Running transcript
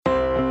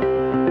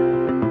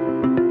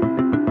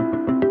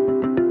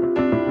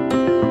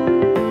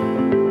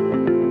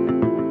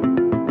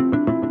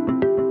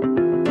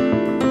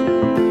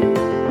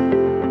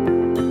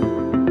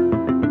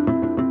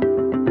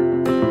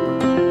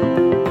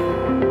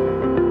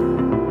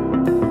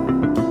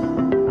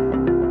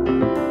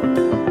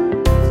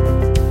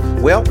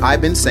Well,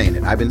 I've been saying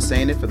it. I've been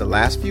saying it for the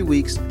last few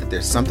weeks that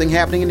there's something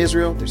happening in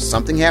Israel. There's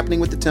something happening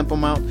with the Temple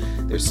Mount.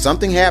 There's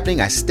something happening.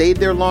 I stayed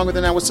there longer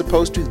than I was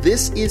supposed to.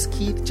 This is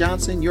Keith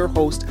Johnson, your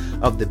host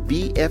of the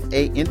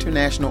BFA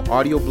International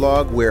audio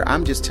blog, where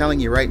I'm just telling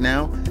you right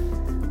now,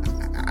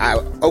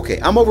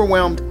 I'm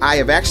overwhelmed. I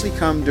have actually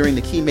come during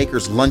the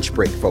Keymaker's lunch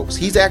break, folks.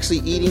 He's actually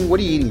eating, what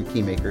are you eating,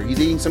 Keymaker? He's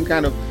eating some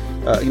kind of,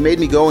 he made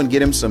me go and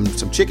get him some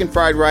chicken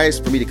fried rice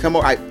for me to come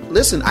over.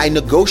 I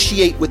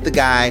negotiate with the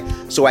guy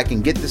so I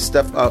can get this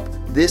stuff up.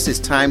 This is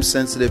time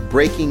sensitive,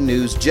 breaking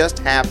news, just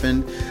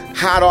happened,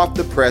 hot off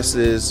the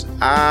presses.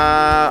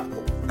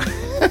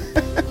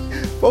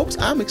 Folks,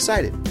 I'm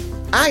excited.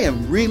 I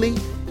am really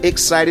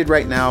excited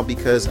right now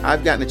because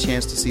I've gotten a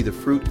chance to see the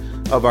fruit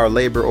of our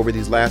labor over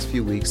these last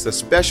few weeks. The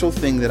special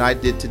thing that I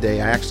did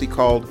today, I actually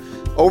called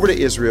over to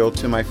Israel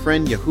to my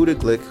friend Yehuda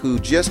Glick, who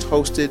just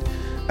hosted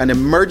an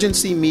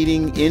emergency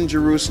meeting in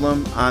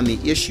Jerusalem on the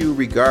issue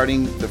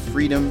regarding the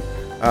freedom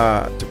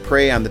to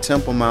pray on the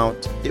Temple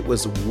Mount. It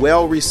was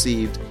well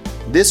received.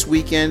 This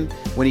weekend,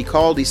 when he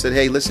called, he said,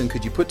 hey, listen,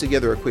 could you put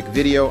together a quick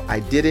video? I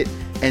did it.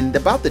 And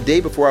about the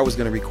day before I was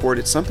going to record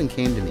it, something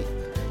came to me.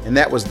 And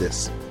that was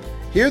this.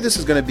 Here, this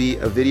is going to be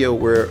a video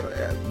where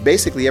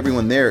basically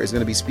everyone there is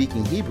going to be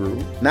speaking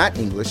Hebrew, not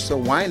English. So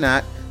why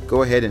not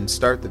go ahead and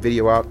start the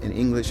video out in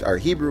English or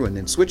Hebrew and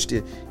then switch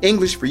to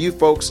English for you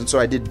folks? And so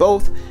I did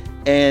both,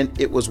 and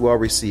it was well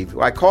received.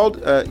 I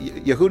called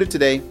Yehuda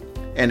today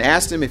and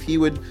asked him if he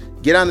would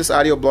get on this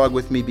audio blog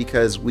with me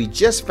because we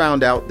just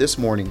found out this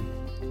morning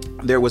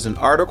there was an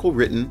article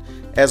written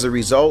as a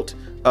result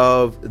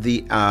of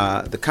the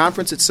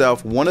conference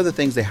itself. One of the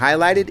things they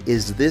highlighted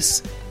is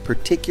this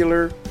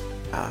particular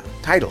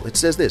title. It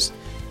says this: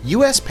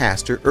 U.S.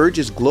 pastor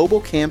urges global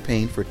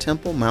campaign for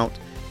Temple Mount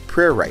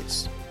prayer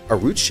rights.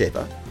 Arutz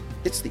Sheva.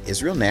 It's the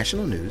Israel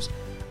National News.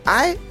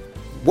 I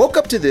woke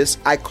up to this.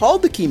 I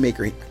called the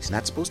Keymaker. He's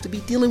not supposed to be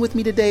dealing with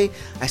me today.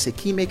 I said,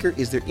 Keymaker,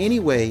 is there any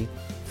way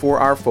for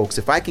our folks,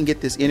 if I can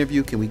get this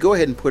interview, can we go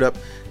ahead and put up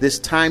this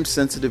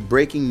time-sensitive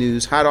breaking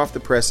news, hot off the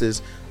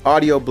presses,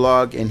 audio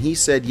blog? And he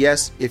said,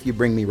 yes, if you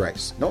bring me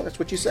rice. No, that's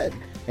what you said.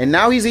 And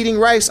now he's eating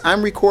rice.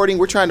 I'm recording.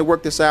 We're trying to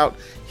work this out.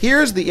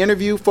 Here's the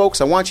interview,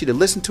 folks. I want you to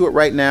listen to it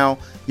right now.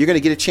 You're going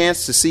to get a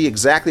chance to see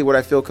exactly what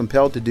I feel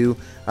compelled to do.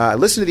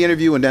 Listen to the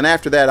interview, and then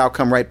after that, I'll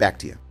come right back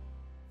to you.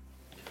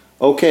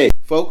 Okay,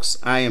 folks,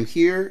 I am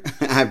here.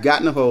 I've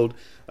gotten a hold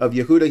of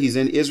Yehuda. He's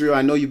in Israel.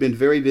 I know you've been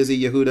very busy,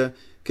 Yehuda.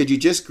 Could you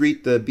just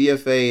greet the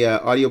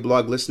BFA audio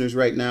blog listeners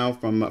right now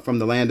from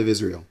the land of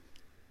Israel?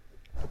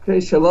 Okay,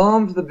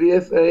 shalom to the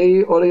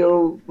BFA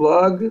audio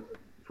blog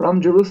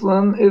from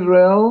Jerusalem,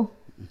 Israel.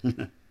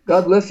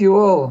 God bless you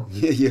all.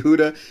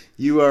 Yehuda,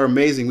 you are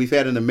amazing. We've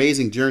had an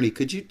amazing journey.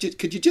 Could you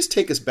just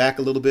take us back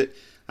a little bit?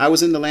 I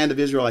was in the land of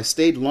Israel. I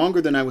stayed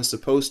longer than I was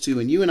supposed to,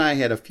 and you and I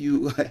had a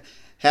few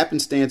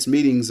happenstance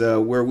meetings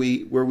where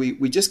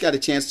we just got a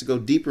chance to go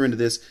deeper into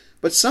this.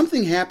 But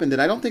something happened that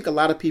I don't think a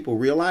lot of people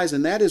realize,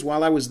 and that is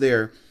while I was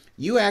there,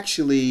 you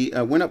actually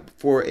went up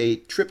for a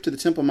trip to the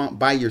Temple Mount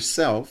by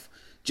yourself,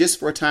 just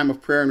for a time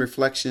of prayer and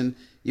reflection.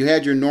 You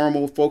had your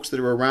normal folks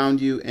that are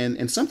around you,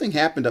 and something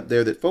happened up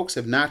there that folks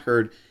have not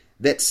heard,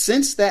 that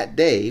since that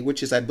day,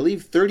 which is, I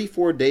believe,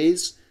 34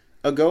 days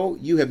ago,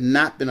 you have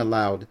not been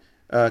allowed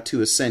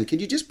to ascend. Can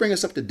you just bring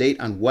us up to date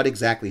on what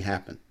exactly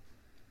happened?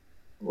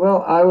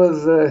 Well, I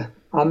was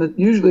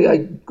usually I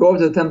go up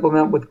to the Temple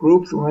Mount with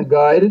groups with my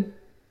guide,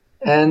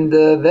 and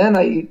then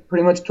I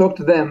pretty much talk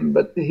to them.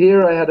 But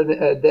here I had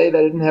a day that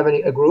I didn't have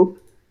a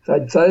group, so I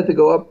decided to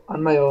go up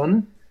on my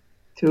own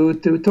to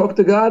talk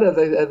to God as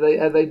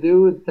I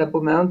do at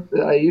Temple Mount.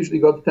 I usually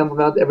go to Temple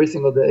Mount every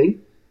single day.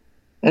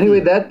 Anyway,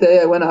 that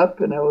day I went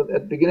up, and I was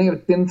at the beginning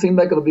it didn't seem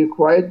like it'll be a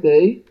quiet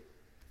day.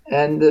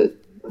 And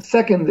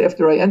seconds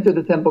after I entered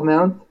the Temple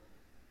Mount,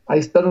 I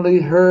suddenly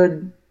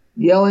heard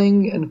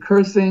yelling and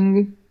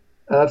cursing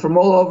from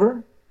all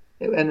over,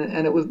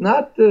 and it was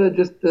not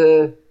just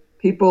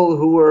people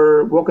who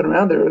were walking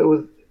around there. It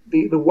was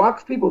the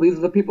Waqf people. These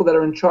are the people that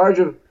are in charge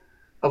of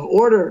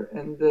order,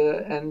 and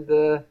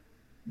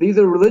these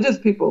are religious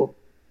people,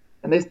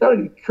 and they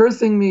started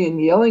cursing me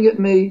and yelling at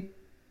me,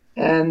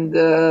 and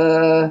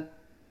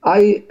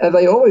I, as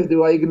I always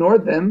do, I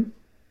ignored them.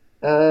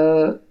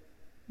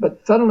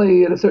 But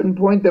suddenly, at a certain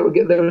point,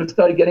 they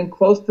started getting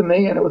close to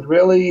me, and it was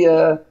really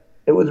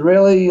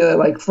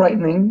like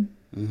frightening.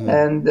 Mm-hmm.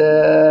 And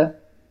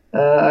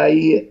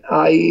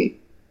I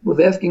was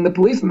asking the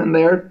policemen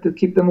there to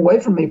keep them away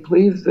from me.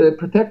 Please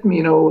protect me.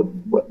 You know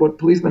what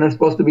policemen are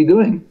supposed to be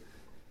doing.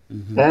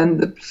 Mm-hmm.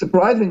 And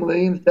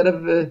surprisingly, instead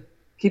of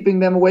keeping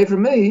them away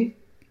from me,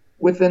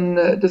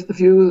 within just a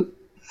few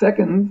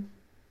seconds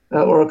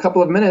or a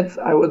couple of minutes,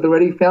 I was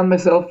already found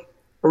myself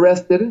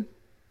arrested.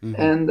 Mm-hmm.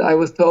 And I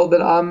was told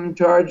that I'm in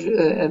charge,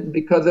 and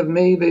because of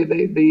me,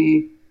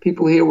 the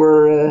people here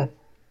were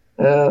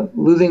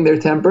losing their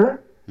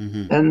temper,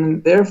 mm-hmm.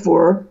 and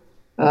therefore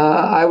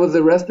I was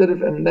arrested.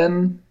 And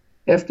then,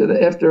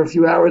 after a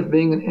few hours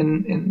being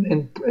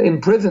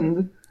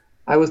imprisoned,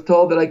 I was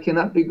told that I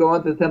cannot be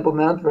going to the Temple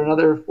Mount for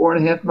another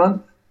 4.5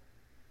 months.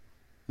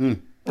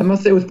 I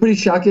must say it was pretty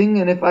shocking,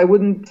 and if I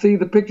wouldn't see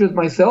the pictures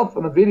myself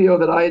on the video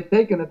that I had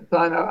taken at the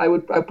time,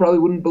 I probably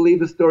wouldn't believe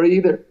the story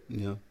either.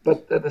 Yeah.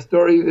 But the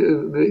story,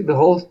 the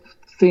whole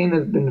scene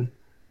has been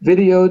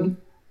videoed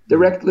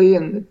directly,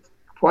 and it's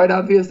quite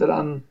obvious that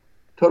I'm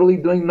totally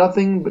doing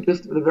nothing but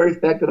just the very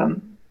fact that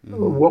I'm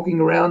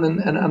walking around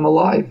and I'm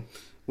alive.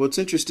 Well, it's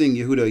interesting,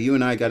 Yehuda. You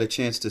and I got a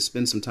chance to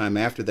spend some time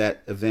after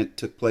that event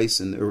took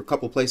place, and there were a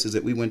couple places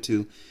that we went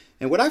to.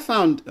 And what I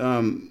found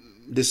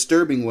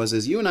disturbing was,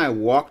 as you and I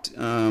walked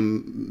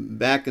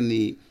back in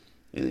the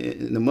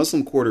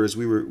Muslim quarter, as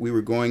we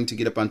were going to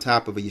get up on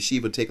top of a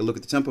yeshiva to take a look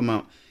at the Temple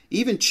Mount,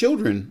 even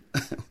children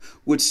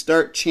would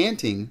start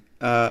chanting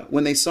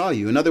when they saw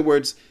you. In other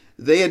words,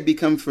 they had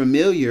become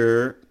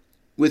familiar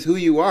with who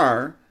you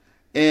are.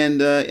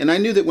 And I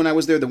knew that when I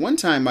was there the one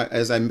time,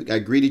 as I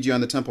greeted you on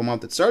the Temple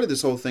Mount that started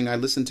this whole thing, I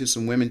listened to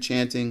some women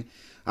chanting,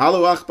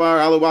 Allahu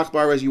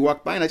Akbar, as you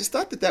walked by. And I just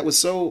thought that was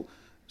so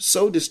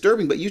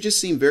disturbing. But you just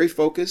seemed very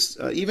focused.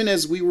 Even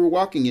as we were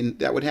walking and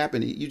that would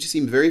happen, you just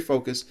seemed very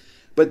focused.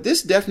 But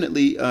this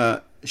definitely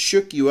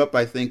shook you up,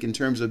 I think, in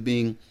terms of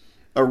being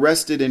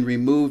arrested and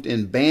removed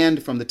and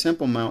banned from the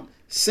Temple Mount.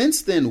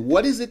 Since then,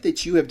 what is it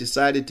that you have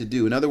decided to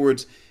do? In other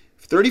words,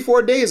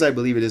 34 days, I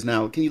believe it is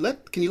now. Can you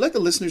let the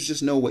listeners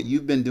just know what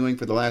you've been doing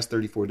for the last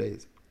 34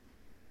 days?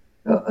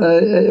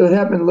 It would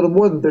happen a little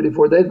more than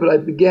 34 days, but I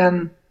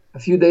began a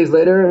few days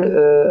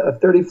later.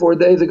 34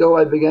 days ago,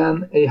 I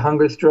began a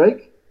hunger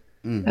strike.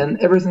 And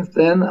ever since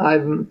then,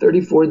 I've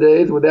 34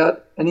 days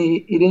without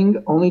any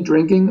eating, only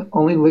drinking,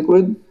 only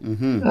liquid.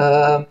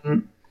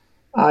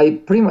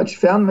 I pretty much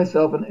found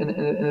myself in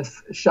a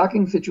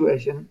shocking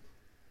situation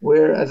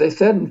where, as I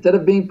said, instead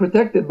of being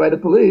protected by the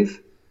police,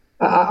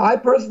 I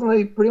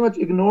personally pretty much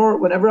ignore,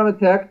 whenever I'm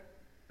attacked,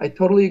 I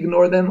totally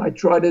ignore them. I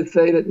try to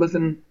say that,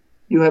 listen,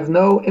 you have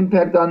no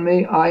impact on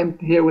me. I'm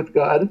here with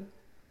God.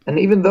 And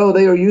even though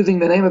they are using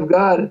the name of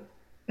God,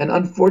 and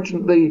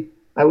unfortunately,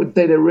 I would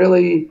say they're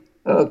really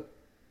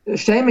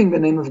shaming the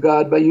name of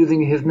God by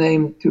using his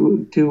name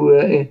to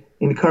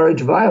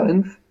encourage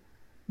violence,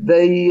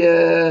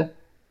 they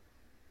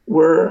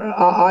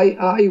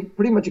I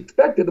pretty much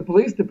expected the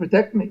police to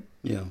protect me.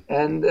 Yeah.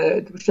 And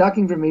it was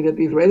shocking for me that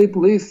the Israeli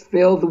police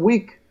fail the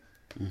week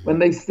when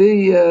they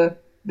see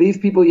these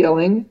people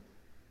yelling,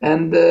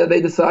 and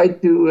they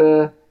decide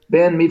to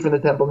ban me from the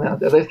Temple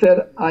Mount. As I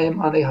said, I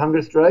am on a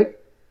hunger strike.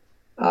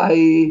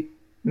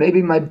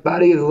 Maybe my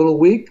body is a little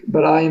weak,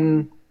 but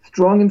I'm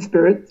strong in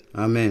spirit.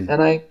 Amen.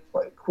 And I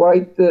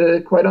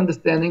quite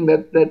understanding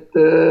that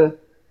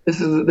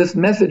this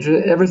message,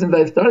 ever since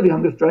I started the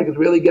hunger strike, is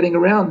really getting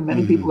around.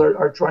 Many people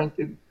are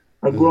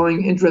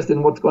growing interest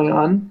in what's going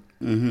on,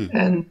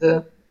 and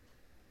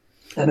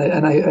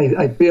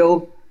I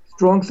feel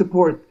strong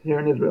support here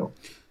in Israel.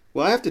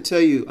 Well, I have to tell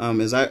you,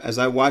 as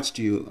I watched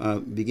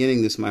you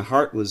beginning this, my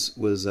heart was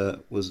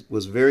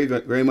very,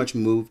 very much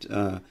moved.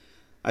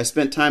 I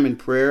spent time in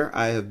prayer.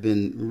 I have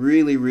been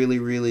really, really,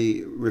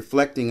 really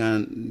reflecting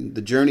on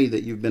the journey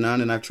that you've been on,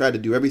 and I've tried to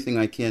do everything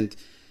I can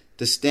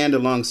to stand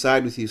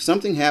alongside with you.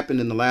 Something happened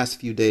in the last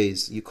few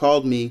days. You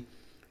called me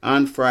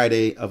on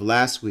Friday of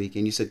last week,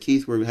 and you said,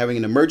 Keith, we're having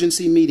an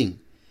emergency meeting.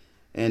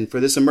 And for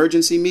this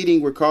emergency meeting,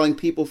 we're calling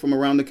people from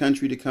around the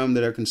country to come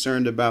that are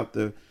concerned about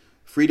the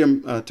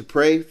freedom to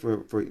pray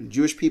for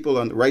Jewish people,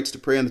 on the rights to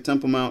pray on the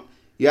Temple Mount.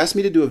 You asked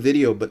me to do a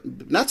video,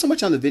 but not so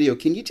much on the video.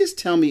 Can you just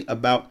tell me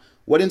about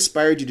what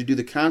inspired you to do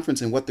the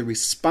conference and what the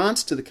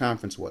response to the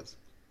conference was?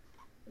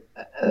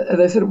 As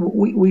I said,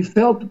 we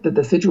felt that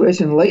the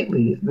situation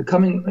lately is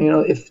becoming,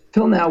 if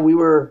till now we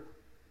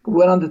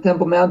went on the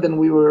Temple Mount and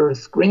we were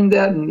screamed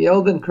at and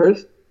yelled and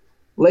cursed,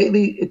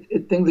 lately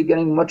things are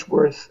getting much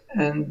worse.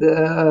 And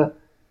the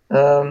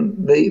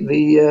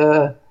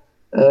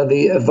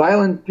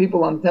violent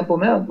people on Temple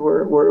Mount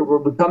were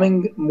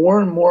becoming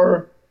more and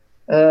more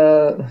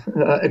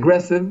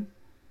aggressive.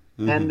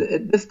 And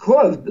this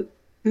caused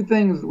two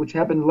things which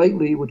happened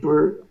lately, which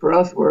were, for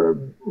us, were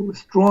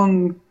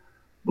strong,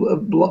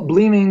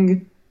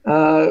 beaming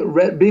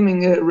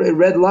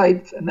red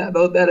lights. And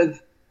that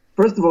is,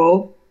 first of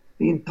all,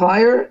 the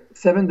entire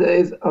 7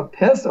 days of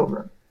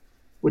Passover,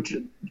 which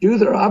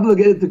Jews are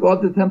obligated to go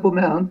up to the Temple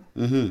Mount.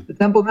 The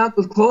Temple Mount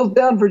was closed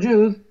down for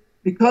Jews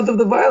because of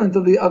the violence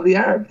of the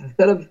Arabs.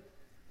 Instead of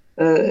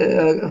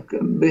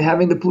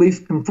having the police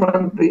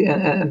confront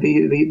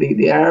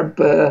the Arab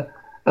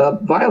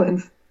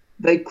violence,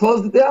 they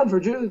closed it down for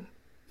Jews.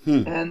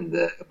 And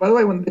by the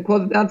way, when they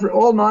closed it down for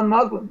all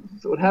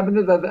non-Muslims, so what happened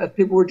is that as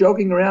people were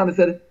joking around, they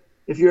said,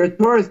 if you're a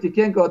tourist, you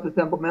can't go to the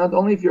Temple Mount,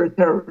 only if you're a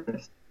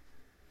terrorist.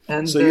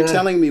 And so you're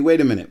telling me,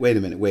 wait a minute.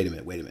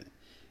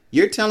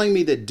 You're telling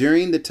me that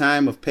during the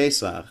time of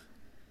Pesach,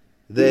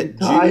 that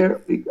the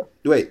entire week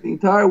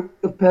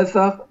of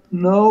Pesach,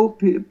 no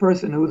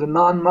person who was a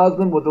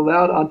non-Muslim was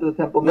allowed onto the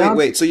Temple Mount.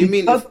 Wait, so you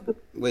mean,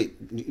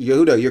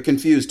 Yehuda, you're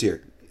confused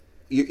here.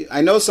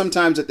 I know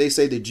sometimes that they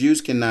say the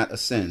Jews cannot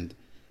ascend.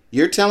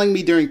 You're telling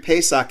me during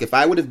Pesach, if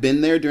I would have been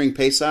there during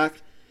Pesach,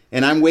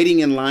 and I'm waiting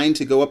in line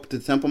to go up to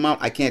the Temple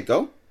Mount, I can't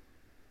go?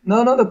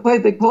 No, the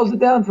place, they closed it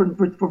down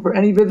for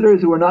any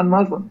visitors who are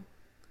non-Muslim.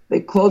 They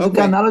closed it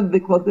down. Not only did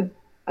they close it,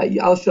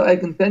 I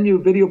can send you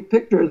video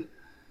pictures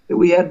that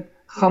we had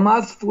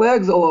Hamas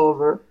flags all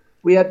over.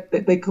 We had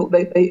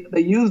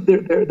they used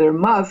their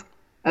mosque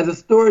as a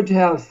storage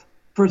house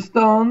for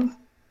stones,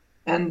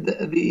 and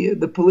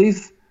the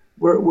police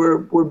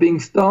were being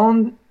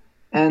stoned,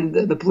 and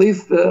the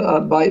police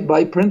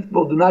by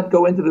principle do not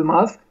go into the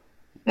mosque,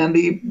 and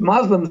the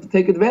Muslims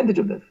take advantage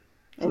of this.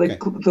 So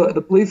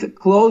the police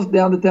closed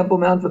down the Temple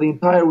Mount for the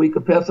entire week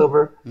of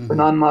Passover for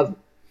non-Muslims.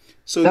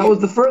 So that was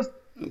the first.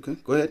 Okay,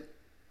 go ahead.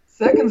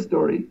 Second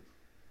story,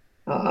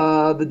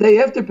 the day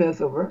after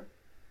Passover,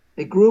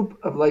 a group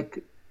of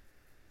like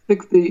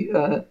 60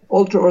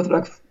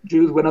 ultra-Orthodox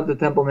Jews went up the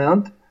Temple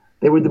Mount.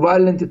 They were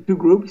divided into two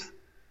groups.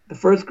 The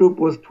first group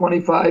was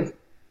 25,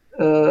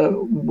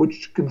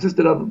 which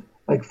consisted of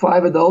like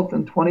 5 adults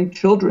and 20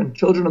 children.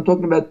 Children, I'm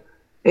talking about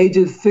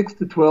ages 6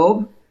 to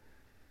 12.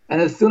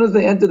 And as soon as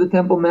they entered the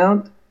Temple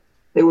Mount,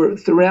 they were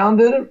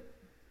surrounded,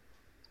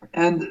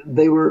 and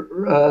they were,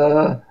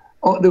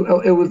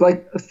 it was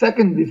like a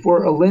second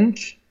before a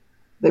lynch.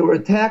 They were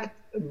attacked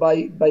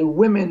by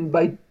women,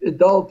 by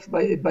adults,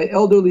 by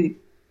elderly.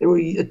 They were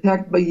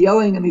attacked by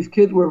yelling, and these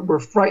kids were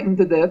frightened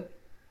to death.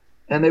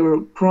 And they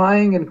were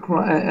crying and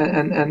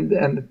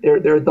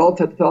their adults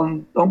had to tell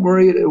them, don't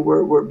worry,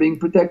 we're being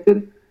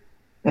protected.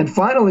 And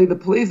finally, the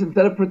police,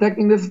 instead of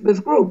protecting this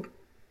group,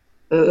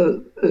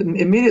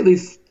 immediately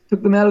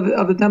took them out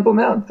of the Temple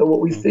Mount. So what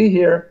we see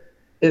here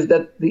is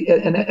that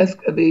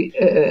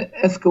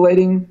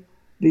escalating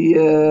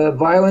the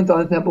violence on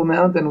the Temple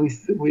Mount, and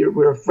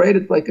we're afraid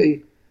it's like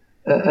a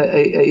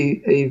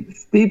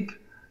steep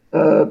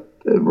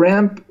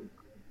ramp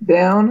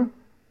down,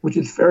 which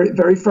is very,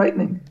 very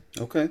frightening.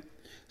 Okay,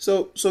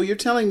 so you're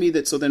telling me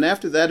that then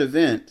after that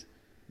event,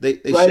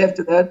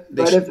 after that,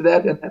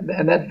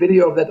 and that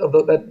video of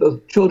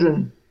those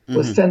children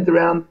was sent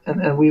around,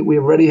 and we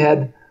already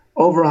had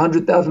over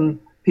 100,000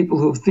 people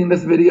who have seen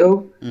this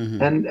video,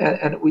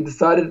 and we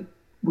decided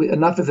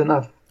enough is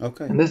enough.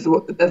 Okay. And this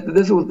was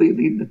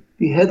the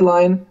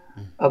headline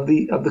of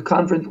the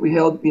conference we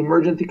held, the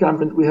emergency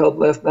conference we held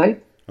last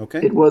night.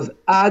 Okay. It was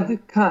Ad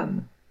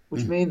Kan,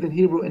 which means in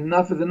Hebrew,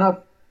 enough is enough,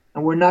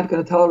 and we're not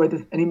going to tolerate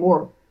this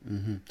anymore.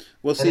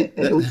 Well, see,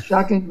 it was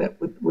shocking that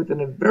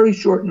within a very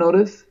short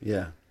notice,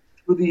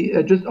 through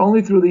the just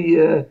only through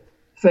the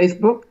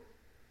Facebook,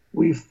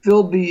 we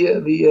filled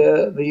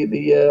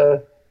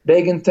the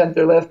Begin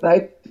Center last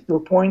night to a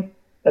point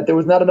that there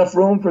was not enough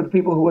room for the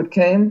people who had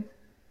came.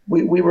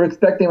 We were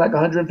expecting like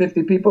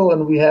 150 people,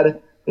 and we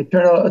had a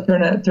turnout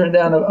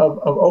of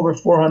over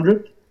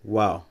 400.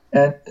 Wow!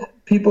 And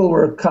people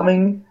were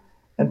coming,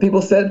 and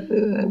people said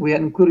we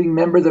had, including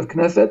members of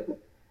Knesset,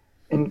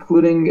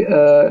 including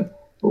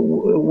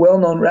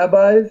well-known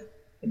rabbis,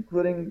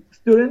 including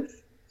students,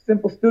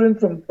 simple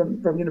students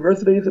from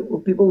universities,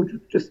 people who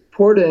just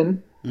poured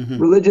in,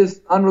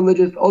 religious,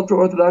 unreligious,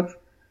 ultra-Orthodox.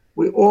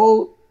 We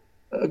all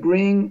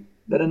agreeing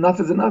that enough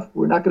is enough.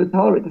 We're not going to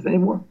tolerate this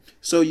anymore.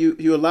 So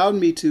you allowed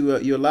me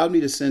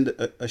to send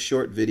a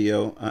short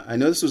video. I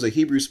know this was a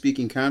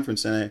Hebrew-speaking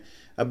conference, and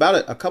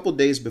about a couple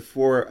days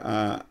before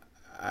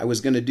I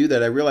was going to do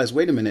that, I realized,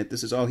 wait a minute,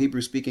 this is all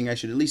Hebrew-speaking. I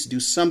should at least do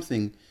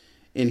something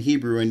in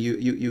Hebrew, and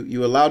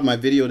you allowed my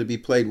video to be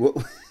played.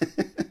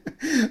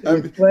 It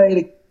was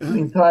played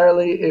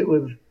entirely.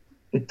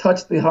 It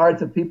touched the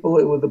hearts of people.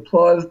 It was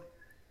applauded,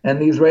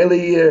 and the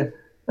Israeli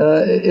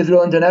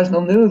Israel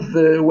International News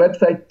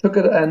website took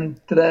it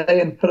today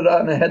and put it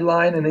out in a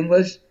headline in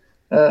English.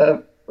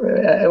 It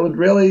was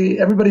really,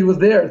 everybody was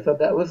there, so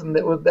that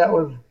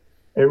was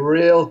a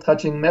real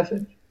touching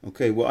message.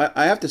 Okay, well,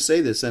 I have to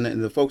say this, and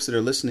the folks that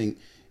are listening,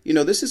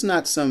 this is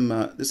not some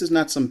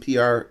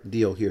PR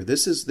deal here.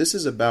 This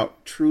is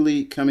about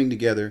truly coming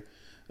together,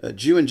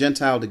 Jew and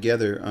Gentile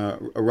together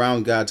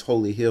around God's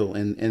holy hill,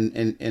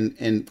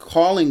 and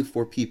calling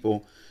for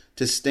people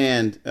to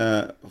stand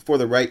for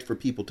the right for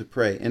people to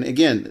pray. And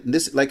again,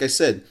 this, like I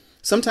said,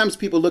 sometimes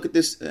people look at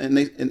this and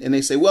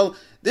they say, well,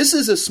 this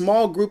is a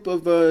small group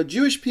of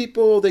Jewish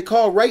people they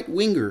call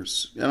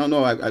right-wingers. I don't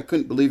know. I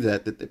couldn't believe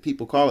that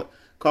people call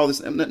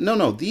this.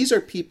 No. These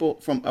are people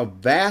from a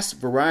vast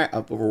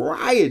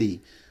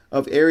variety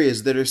of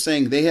areas that are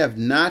saying they have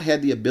not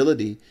had the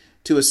ability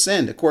to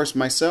ascend. Of course,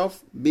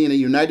 myself, being a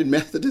United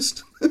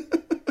Methodist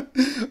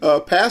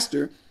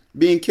pastor,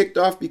 being kicked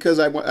off because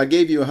I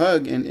gave you a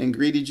hug and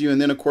greeted you.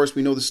 And then, of course,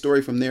 we know the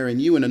story from there. And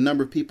you and a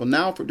number of people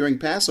now during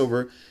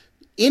Passover,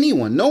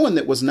 no one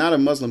that was not a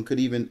Muslim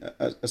could even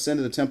ascend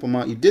to the Temple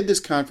Mount. You did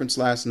this conference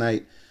last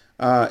night.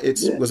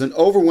 It was an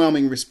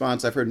overwhelming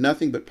response. I've heard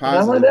nothing but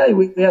positive. Not only that,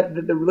 we had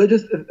the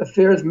Religious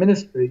Affairs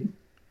Ministry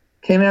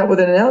came out with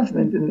an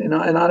announcement in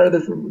honor of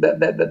this,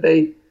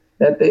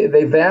 that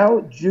they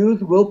vow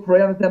Jews will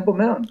pray on the Temple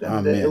Mount.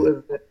 And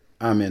Amen.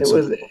 Amen.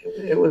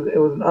 It was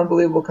an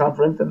unbelievable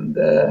conference, and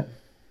as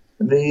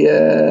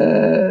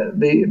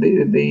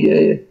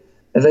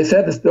I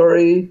said, the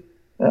story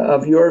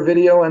of your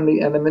video and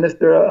the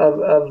minister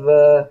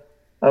of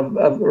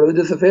of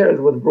religious affairs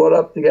was brought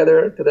up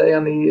together today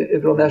on the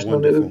Israel National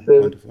News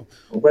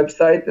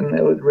website, and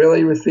it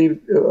really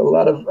received a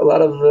lot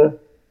of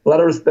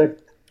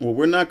respect. Well,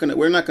 we're not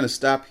gonna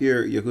stop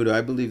here, Yehuda.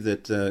 I believe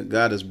that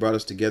God has brought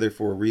us together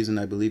for a reason.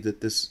 I believe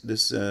that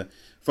this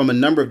from a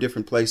number of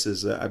different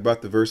places. I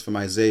brought the verse from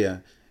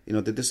Isaiah.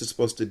 That this is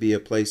supposed to be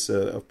a place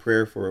of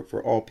prayer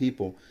for all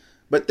people.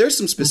 But there's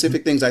some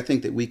specific things I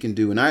think that we can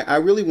do, and I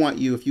really want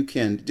you, if you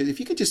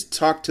could just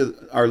talk to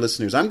our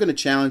listeners. I'm going to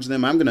challenge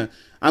them. I'm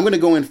going to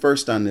go in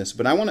first on this,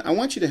 but I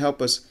want you to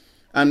help us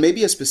on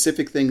maybe a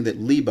specific thing that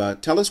Liba.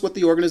 Tell us what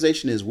the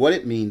organization is, what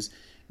it means.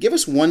 Give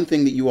us one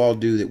thing that you all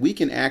do that we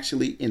can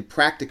actually, in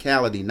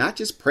practicality, not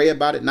just pray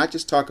about it, not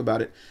just talk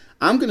about it.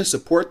 I'm going to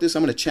support this.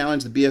 I'm going to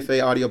challenge the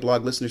BFA audio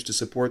blog listeners to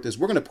support this.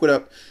 We're going to put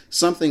up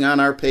something on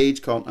our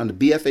page on the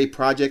BFA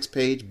Projects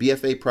page,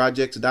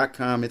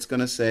 bfaprojects.com. It's going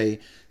to say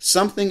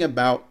something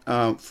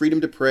about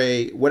freedom to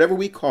pray, whatever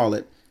we call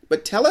it.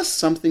 But tell us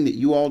something that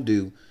you all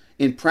do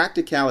in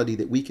practicality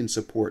that we can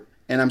support.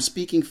 And I'm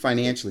speaking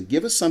financially.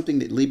 Give us something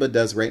that Liba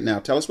does right now.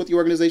 Tell us what the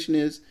organization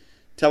is.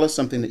 Tell us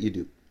something that you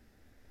do.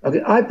 Okay,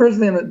 I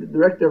personally am the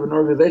director of an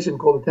organization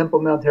called the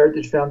Temple Mount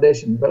Heritage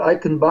Foundation, but I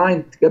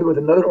combined together with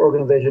another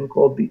organization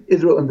called the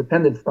Israel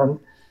Independence Fund,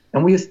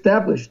 and we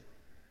established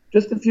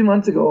just a few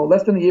months ago,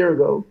 less than a year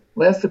ago,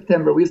 last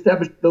September, we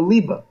established the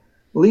Liba,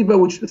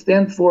 which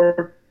stands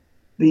for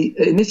the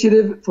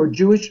Initiative for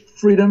Jewish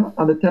Freedom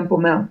on the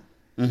Temple Mount.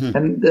 Mm-hmm.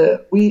 And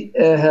we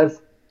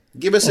have...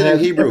 Give us it in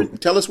Hebrew.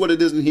 Tell us what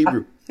it is in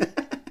Hebrew.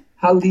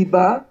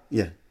 Haliba,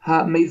 yeah.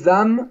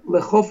 Ha-Mizam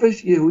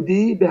Lechofesh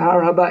Yehudi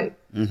Behar Habayit.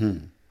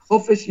 Mm-hmm.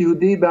 Chofesh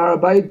Yehudi Behar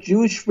Habayit,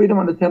 Jewish freedom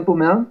on the Temple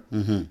Mount.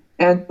 Mm-hmm.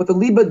 And what the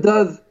Liba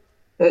does,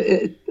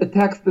 it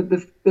attacks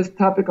this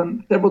topic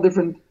on several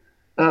different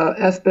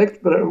aspects,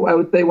 but I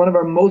would say one of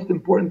our most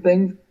important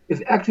things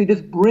is actually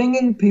just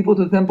bringing people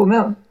to the Temple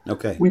Mount.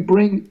 Okay. We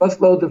bring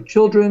busloads of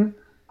children,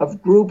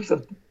 of groups,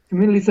 of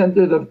community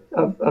centers,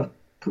 of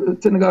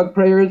synagogue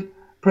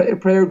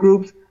prayer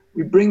groups.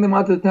 We bring them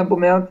onto the Temple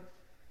Mount.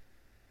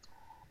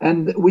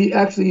 And we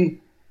actually...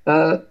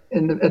 at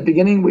the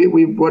beginning,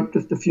 we brought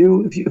just a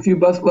few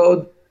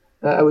busloads.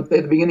 I would say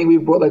at the beginning we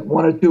brought like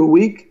 1 or 2 a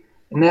week.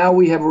 And now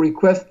we have a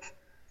request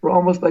for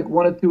almost like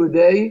 1 or 2 a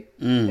day.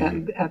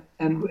 And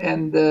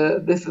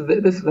this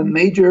is a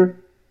major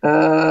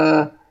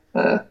one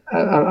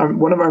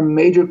of our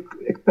major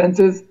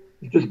expenses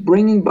is just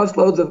bringing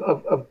busloads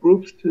of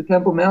groups to the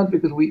Temple Mount,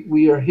 because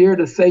we are here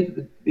to say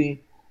to the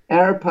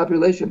Arab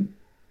population,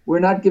 we're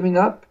not giving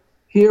up.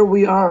 Here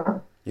we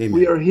are. Amen.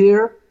 We are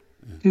here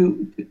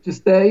to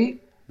stay,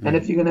 and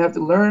if you're going to have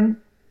to learn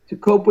to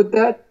cope with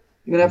that,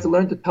 you're going to have to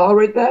learn to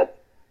tolerate that,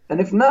 and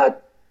if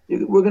not,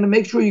 we're going to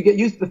make sure you get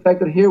used to the fact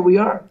that here we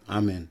are.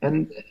 Amen.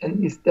 And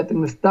you're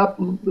going to stop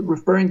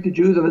referring to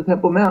Jews on the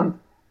Temple Mount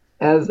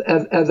as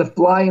a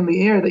fly in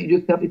the air that you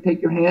just have to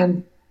take your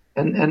hand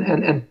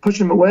and push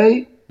them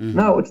away. Mm-hmm.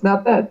 No, it's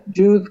not that.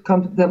 Jews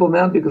come to the Temple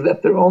Mount because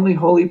that's their only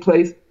holy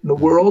place in the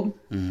world.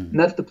 Mm-hmm. And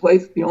that's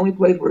the only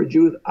place where a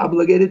Jew is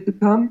obligated to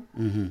come.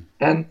 Mm-hmm.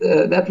 And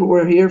that's what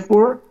we're here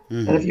for.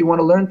 Mm-hmm. And if you want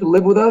to learn to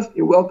live with us,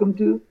 you're welcome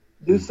to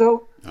do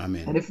so.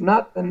 Amen. And if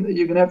not, then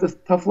you're going to have this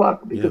tough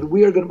luck, because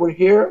we're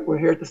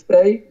here to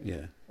stay.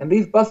 Yeah. And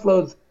these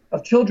busloads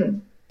of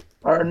children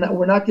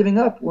we're not giving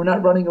up. We're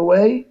not running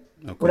away.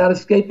 Okay. We're not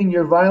escaping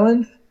your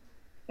violence.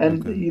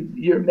 And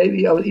you're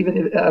maybe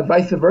even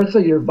vice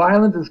versa. Your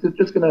violence is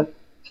just going to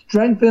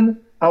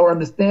strengthen our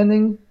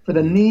understanding for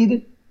the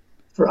need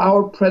for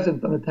our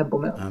presence on the Temple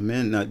Mount.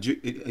 Amen. Now,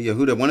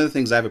 Yehuda, one of the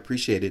things I've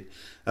appreciated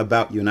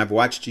about you, and I've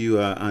watched you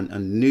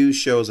on news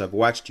shows, I've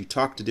watched you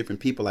talk to different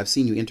people, I've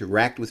seen you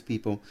interact with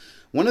people.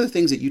 One of the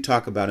things that you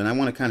talk about, and I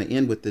want to kind of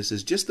end with this,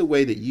 is just the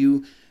way that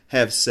you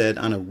have said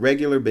on a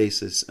regular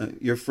basis,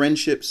 your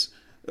friendships,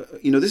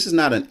 this is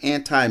not an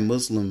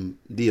anti-Muslim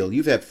deal.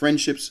 You've had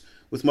friendships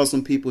with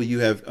Muslim people, you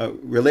have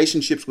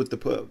relationships with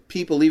the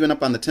people, even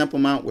up on the Temple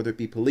Mount, whether it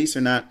be police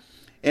or not,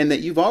 and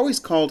that you've always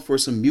called for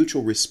some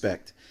mutual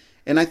respect.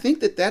 And I think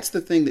that that's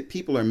the thing that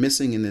people are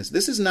missing in this.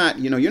 This is not,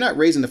 you're not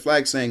raising the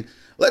flag saying,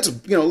 let's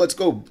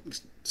go,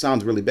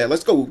 sounds really bad,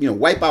 let's go,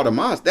 wipe out a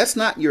mosque. That's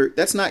not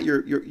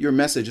your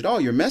message at all.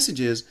 Your message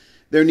is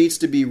there needs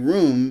to be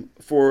room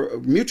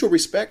for mutual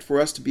respect for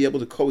us to be able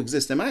to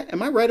coexist. Am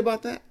I right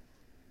about that?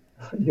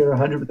 You're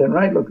 100%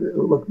 right.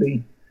 Look,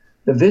 the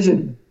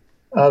vision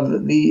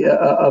of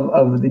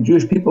the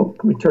Jewish people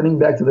returning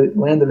back to the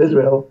land of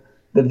Israel,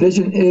 the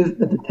vision is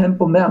that the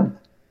Temple Mount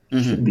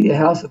should be a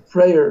house of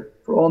prayer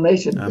for all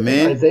nations.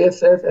 Amen. As Isaiah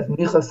says, as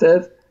Micha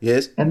says.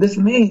 Yes. And this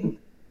means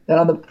that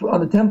on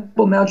the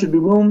Temple Mount should be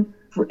room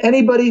for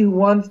anybody who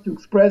wants to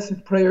express his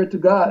prayer to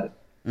God,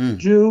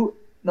 Jew,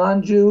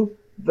 non-Jew,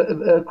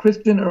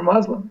 Christian, or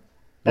Muslim.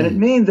 And it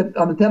means that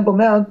on the Temple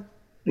Mount,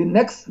 the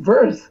next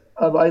verse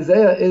of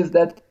Isaiah is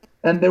that,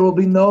 and there will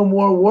be no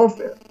more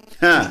warfare.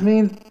 Which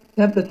means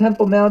that the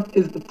Temple Mount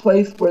is the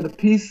place where the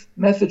peace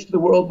message to the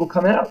world will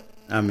come out.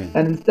 Amen.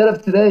 And instead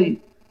of today,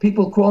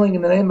 people calling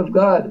in the name of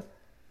God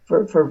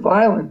for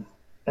violence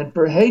and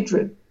for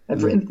hatred and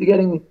for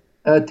instigating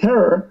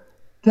terror,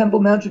 Temple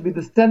Mount should be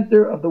the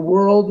center of the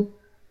world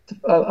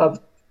of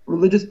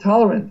religious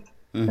tolerance.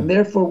 And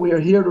therefore, we are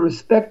here to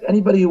respect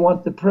anybody who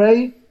wants to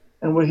pray.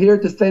 And we're here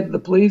to say to the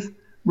police,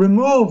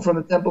 remove from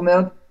the Temple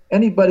Mount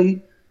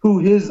anybody who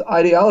his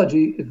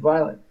ideology is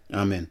violent.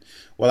 Amen.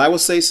 Well, I will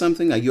say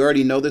something. You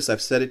already know this.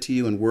 I've said it to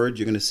you in words.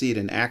 You're going to see it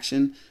in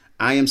action.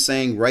 I am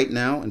saying right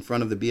now in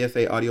front of the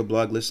BFA audio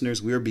blog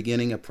listeners, we are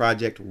beginning a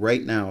project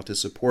right now to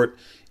support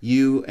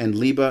you and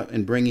Liba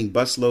in bringing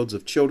busloads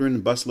of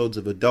children, busloads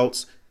of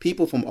adults,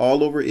 people from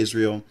all over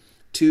Israel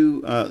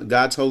to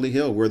God's holy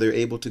hill, where they're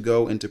able to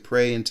go and to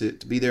pray and to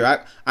be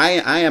there. I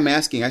am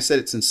asking, I said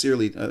it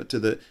sincerely to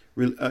the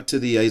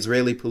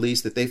Israeli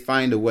police, that they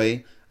find a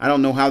way. I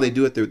don't know how they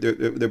do it.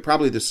 They're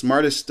probably the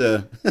smartest,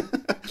 the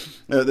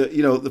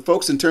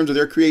folks in terms of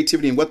their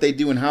creativity and what they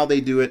do and how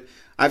they do it.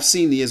 I've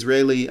seen the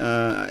Israeli, the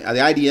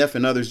IDF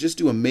and others just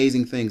do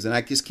amazing things, and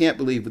I just can't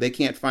believe they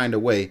can't find a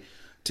way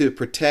to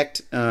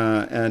protect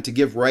and to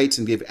give rights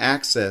and give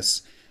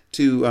access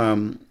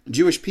to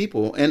Jewish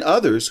people and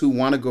others who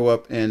want to go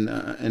up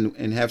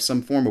and have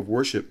some form of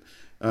worship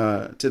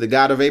to the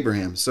God of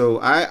Abraham. So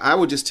I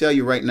would just tell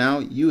you right now,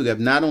 you have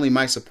not only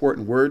my support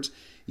in words,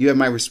 you have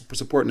my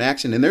support in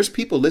action. And there's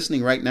people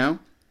listening right now,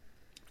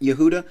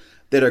 Yehuda,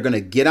 that are going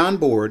to get on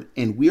board,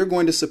 and we are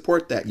going to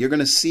support that. You're going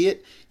to see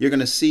it. You're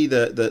going to see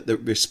the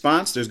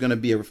response. There's going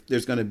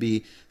to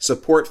be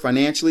support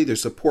financially.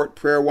 There's support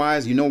prayer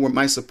wise. You know what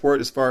my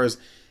support as far as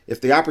if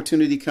the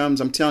opportunity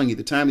comes. I'm telling you,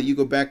 the time that you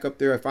go back up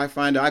there, if I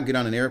find out, I'll get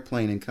on an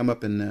airplane and come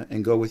up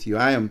and go with you.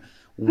 I am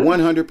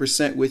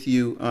 100% with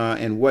you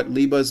and what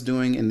Liba's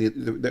doing. And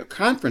the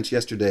conference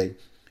yesterday,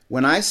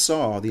 when I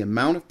saw the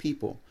amount of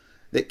people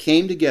that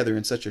came together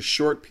in such a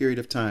short period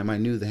of time, I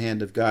knew the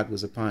hand of God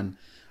was upon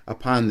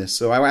this.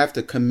 So I have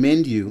to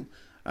commend you.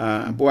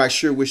 Boy, I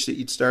sure wish that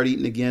you'd start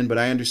eating again, but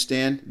I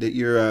understand that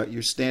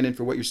you're standing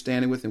for what you're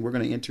standing with, and we're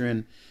going to enter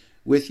in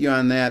with you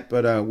on that.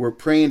 But we're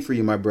praying for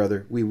you, my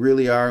brother. We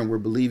really are, and we're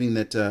believing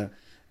that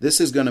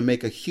this is going to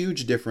make a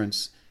huge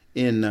difference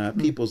in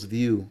people's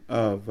view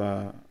of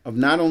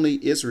not only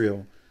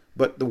Israel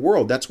but the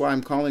world. That's why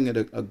I'm calling it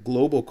a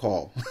global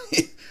call.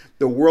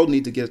 The world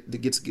needs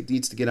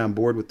to get on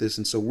board with this,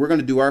 and so we're going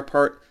to do our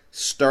part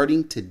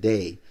starting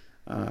today.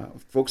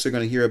 Folks are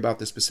going to hear about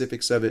the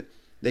specifics of it.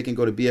 They can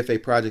go to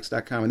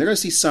bfaprojects.com and they're going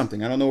to see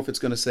something. I don't know if it's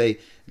going to say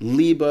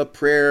Liba,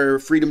 prayer,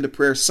 freedom to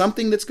prayer,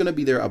 something that's going to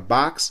be there, a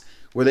box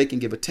where they can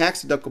give a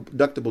tax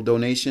deductible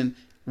donation.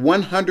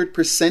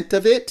 100%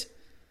 of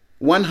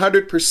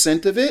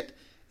it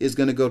is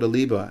going to go to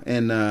Liba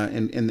and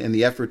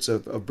the efforts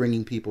of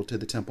bringing people to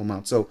the Temple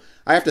Mount. So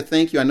I have to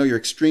thank you. I know you're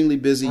extremely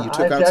busy. You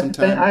took out some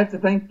time. I have to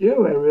thank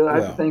you. I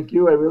have to thank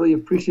you. I really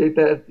appreciate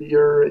that.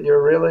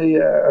 You're really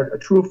a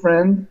true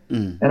friend.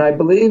 And I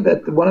believe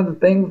that one of the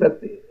things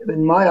that,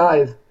 in my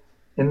eyes,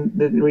 in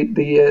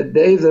the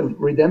days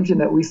of redemption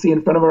that we see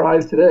in front of our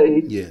eyes today,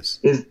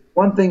 is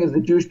one thing is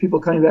the Jewish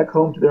people coming back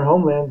home to their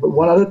homeland, but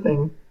one other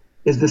thing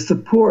is the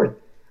support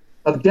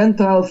of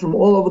Gentiles from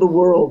all over the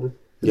world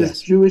to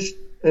this Jewish,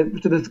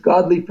 to this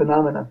godly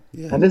phenomena.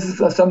 And this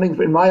is something,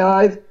 in my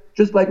eyes,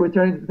 just like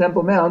returning to the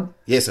Temple Mount,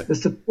 the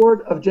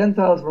support of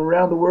Gentiles from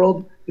around the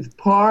world is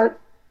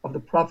part of the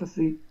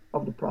prophecy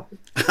of the prophet.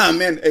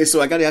 Amen. Hey,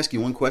 so I got to ask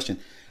you one question.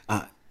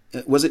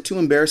 Was it too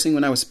embarrassing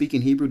when I was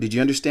speaking Hebrew? Did you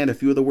understand a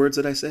few of the words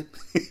that I said?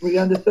 We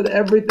understood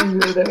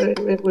everything.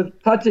 It was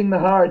touching the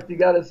heart. You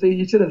got to see.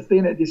 You should have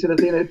seen it. It's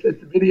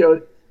a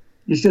video.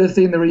 You should have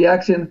seen the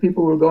reactions.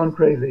 People were going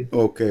crazy.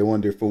 Okay,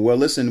 wonderful. Well,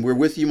 listen, we're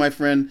with you, my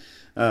friend.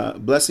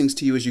 Blessings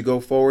to you as you go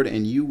forward,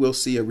 and you will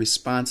see a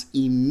response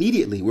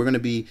immediately. We're going to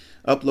be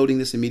uploading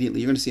this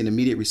immediately. You're going to see an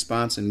immediate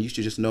response, and you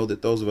should just know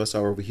that those of us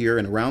are over here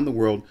and around the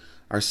world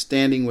are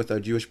standing with our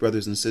Jewish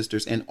brothers and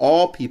sisters and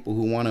all people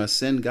who want to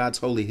ascend God's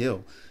holy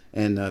hill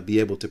and be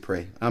able to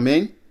pray.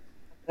 Amen?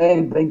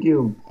 Amen. Thank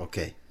you.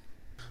 Okay.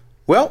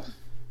 Well,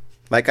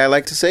 like I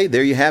like to say,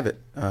 there you have it.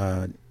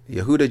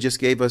 Yehuda just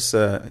gave us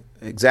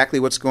exactly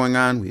what's going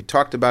on. We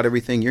talked about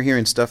everything. You're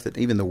hearing stuff that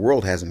even the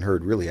world hasn't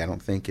heard, really, I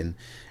don't think. And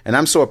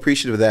I'm so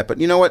appreciative of that. But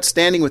you know what?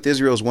 Standing with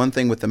Israel is one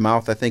thing with the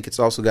mouth. I think it's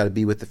also got to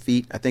be with the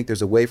feet. I think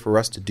there's a way for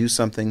us to do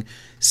something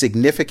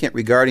significant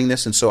regarding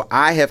this. And so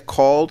I have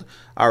called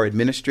our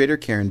administrator,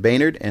 Karen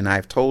Baynard, and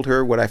I've told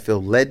her what I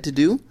feel led to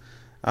do.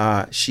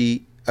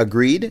 She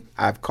agreed.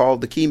 I've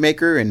called the key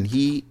maker, and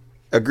he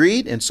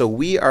agreed. And so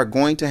we are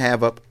going to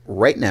have up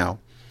right now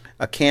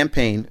a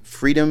campaign,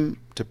 Freedom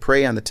to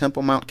Pray on the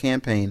Temple Mount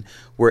campaign,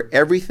 where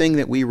everything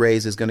that we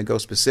raise is going to go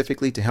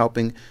specifically to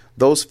helping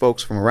those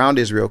folks from around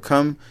Israel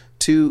come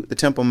to the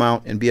Temple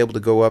Mount and be able to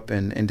go up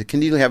and to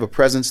continue to have a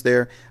presence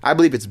there. I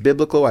believe it's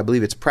biblical. I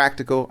believe it's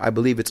practical. I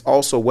believe it's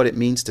also what it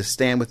means to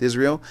stand with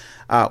Israel.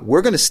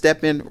 We're going to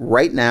step in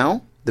right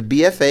now, the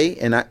BFA,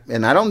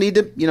 and I don't need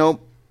to,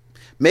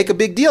 make a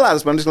big deal out of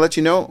this, but I'm just going to let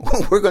you know,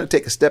 we're going to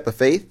take a step of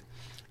faith,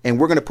 and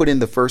we're going to put in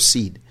the first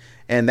seed.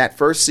 And that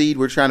first seed,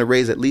 we're trying to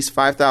raise at least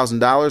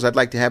 $5,000. I'd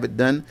like to have it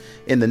done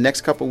in the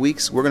next couple of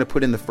weeks. We're going to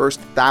put in the first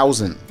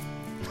 1,000.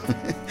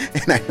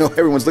 And I know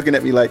everyone's looking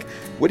at me like,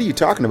 what are you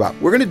talking about?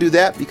 We're going to do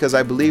that because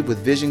I believe with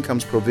vision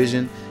comes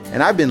provision.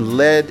 And I've been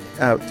led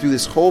through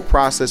this whole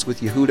process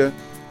with Yehuda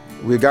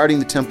regarding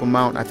the Temple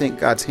Mount. I think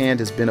God's hand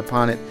has been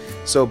upon it.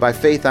 So by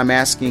faith, I'm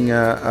asking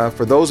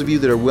for those of you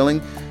that are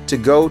willing to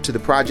go to the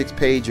projects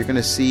page. You're going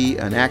to see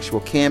an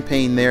actual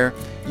campaign there.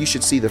 You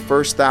should see the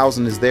first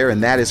 1,000 is there,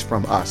 and that is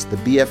from us, the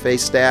BFA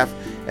staff.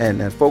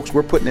 And folks,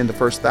 we're putting in the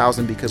first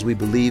 1,000 because we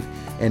believe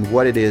in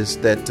what it is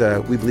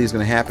that we believe is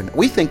going to happen.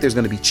 We think there's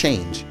going to be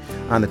change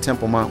on the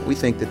Temple Mount. We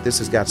think that this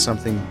has got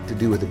something to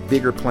do with a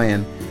bigger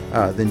plan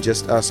than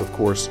just us, of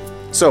course.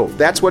 So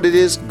that's what it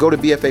is. Go to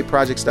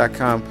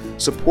bfaprojects.com.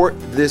 Support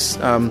this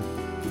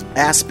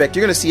aspect.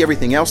 You're going to see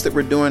everything else that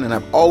we're doing, and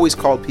I've always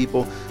called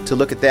people to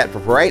look at that.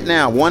 But right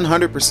now,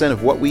 100%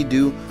 of what we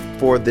do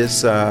for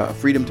this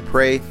Freedom to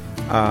Pray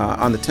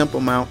on the Temple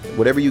Mount,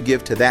 whatever you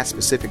give to that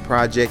specific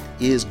project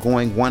is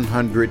going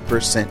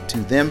 100% to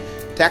them.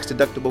 Tax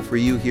deductible for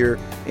you here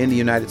in the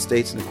United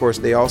States. And of course,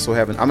 they also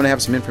have I'm going to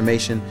have some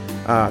information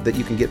that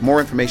you can get more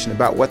information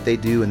about what they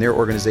do and their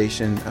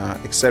organization,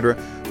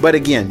 etc. But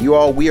again,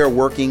 we are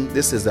working.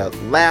 This is a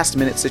last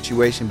minute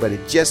situation, but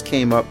it just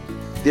came up.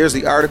 There's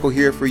the article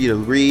here for you to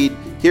read.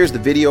 Here's the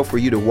video for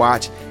you to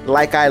watch.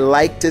 Like I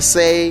like to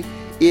say,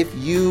 if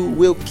you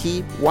will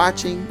keep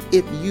watching,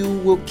 if you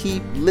will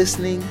keep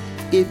listening,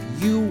 if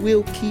you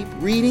will keep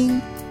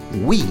reading,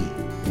 we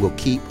will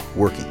keep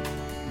working.